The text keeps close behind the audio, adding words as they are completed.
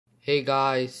Hey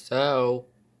guys, so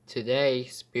today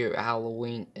Spirit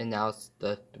Halloween announced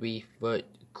the 3-foot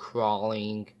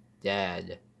crawling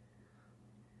dead.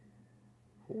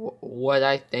 What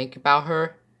I think about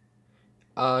her?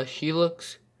 She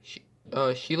looks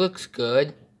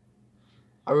good.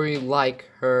 I really like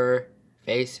her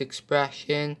face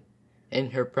expression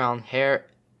and her brown hair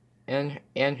and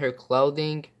her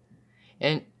clothing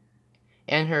and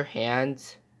her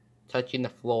hands touching the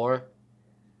floor.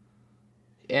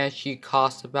 And she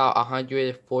costs about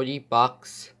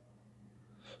 $140.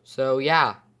 So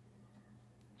yeah.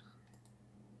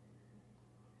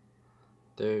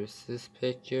 There's this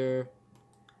picture.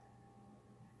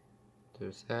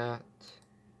 There's that.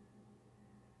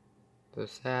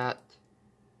 There's that.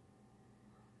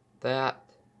 That.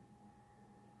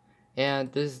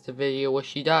 And this is the video what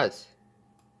she does.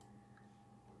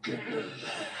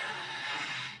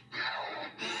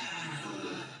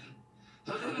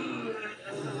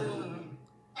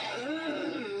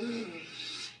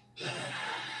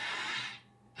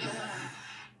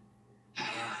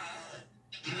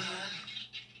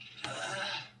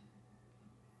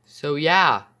 So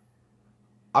yeah,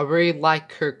 I really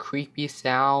like her creepy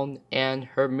sound and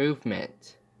her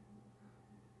movement.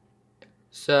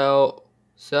 So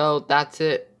that's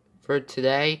it for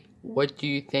today. What do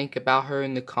you think about her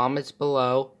in the comments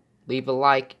below? Leave a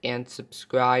like and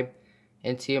subscribe,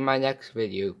 and see you in my next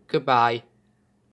video. Goodbye.